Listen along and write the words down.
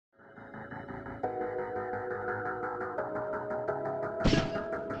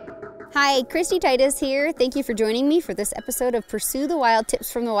Hi, Kristy Titus here. Thank you for joining me for this episode of Pursue the Wild Tips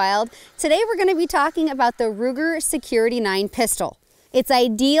from the Wild. Today we're going to be talking about the Ruger Security 9 pistol. It's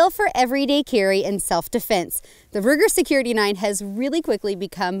ideal for everyday carry and self-defense. The Ruger Security 9 has really quickly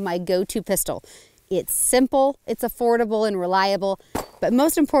become my go-to pistol. It's simple, it's affordable and reliable, but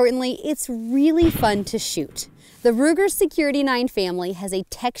most importantly, it's really fun to shoot. The Ruger Security 9 family has a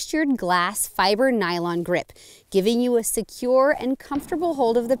textured glass fiber nylon grip, giving you a secure and comfortable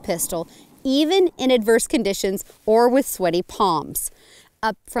hold of the pistol, even in adverse conditions or with sweaty palms.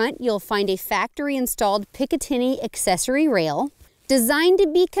 Up front, you'll find a factory-installed Picatinny accessory rail. Designed to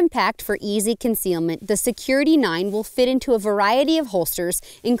be compact for easy concealment, the Security 9 will fit into a variety of holsters,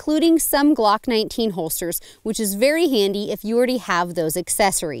 including some Glock 19 holsters, which is very handy if you already have those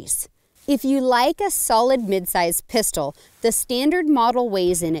accessories. If you like a solid mid-size pistol, the standard model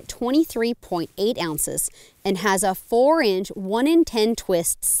weighs in at 23.8 ounces and has a 4-inch 1-in-10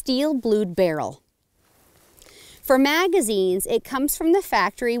 twist steel-blued barrel. For magazines, it comes from the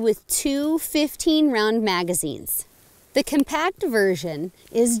factory with two 15-round magazines. The compact version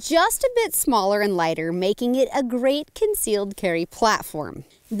is just a bit smaller and lighter, making it a great concealed carry platform.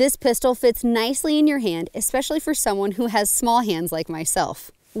 This pistol fits nicely in your hand, especially for someone who has small hands like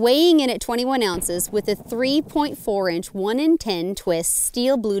myself. Weighing in at 21 ounces with a 3.4-inch 1-in-10 twist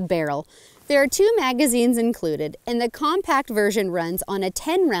steel-blued barrel, there are two magazines included, and the compact version runs on a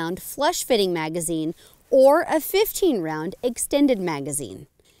 10-round flush-fitting magazine or a 15-round extended magazine.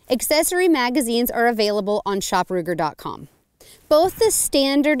 Accessory magazines are available on shopruger.com. Both the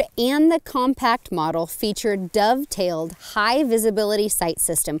standard and the compact model feature dovetailed high-visibility sight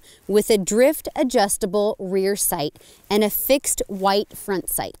system with a drift-adjustable rear sight and a fixed white front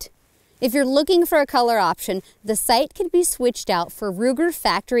sight. If you're looking for a color option, the sight can be switched out for Ruger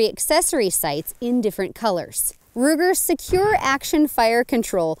factory accessory sights in different colors. Ruger's Secure Action Fire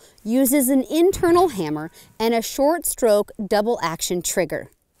Control uses an internal hammer and a short-stroke double-action trigger.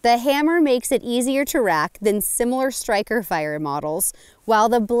 The hammer makes it easier to rack than similar striker fire models, while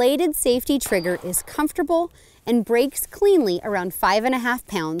the bladed safety trigger is comfortable and breaks cleanly around 5.5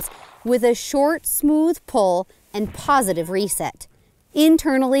 pounds with a short, smooth pull and positive reset.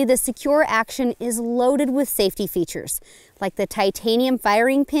 Internally, the Secure Action is loaded with safety features, like the titanium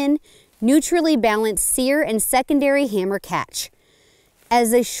firing pin, neutrally balanced sear and secondary hammer catch.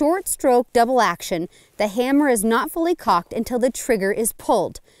 As a short stroke double action, the hammer is not fully cocked until the trigger is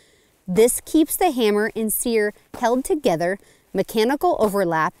pulled. This keeps the hammer and sear held together, mechanical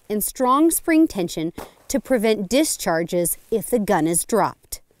overlap, and strong spring tension to prevent discharges if the gun is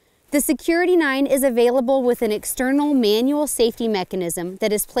dropped. The Security 9 is available with an external manual safety mechanism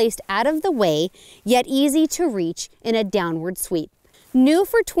that is placed out of the way, yet easy to reach in a downward sweep. New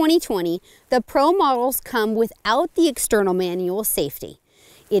for 2020, the Pro models come without the external manual safety.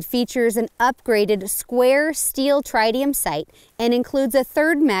 It features an upgraded square steel tritium sight and includes a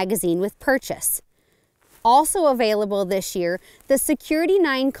third magazine with purchase. Also available this year, the Security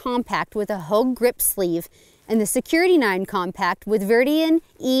 9 Compact with a Hogue grip sleeve and the Security 9 Compact with Verdian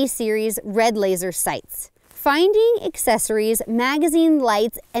E-Series red laser sights. Finding accessories, magazine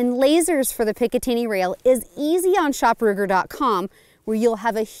lights, and lasers for the Picatinny rail is easy on shopruger.com, where you'll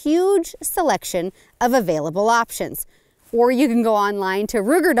have a huge selection of available options. Or you can go online to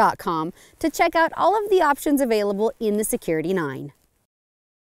ruger.com to check out all of the options available in the Security 9.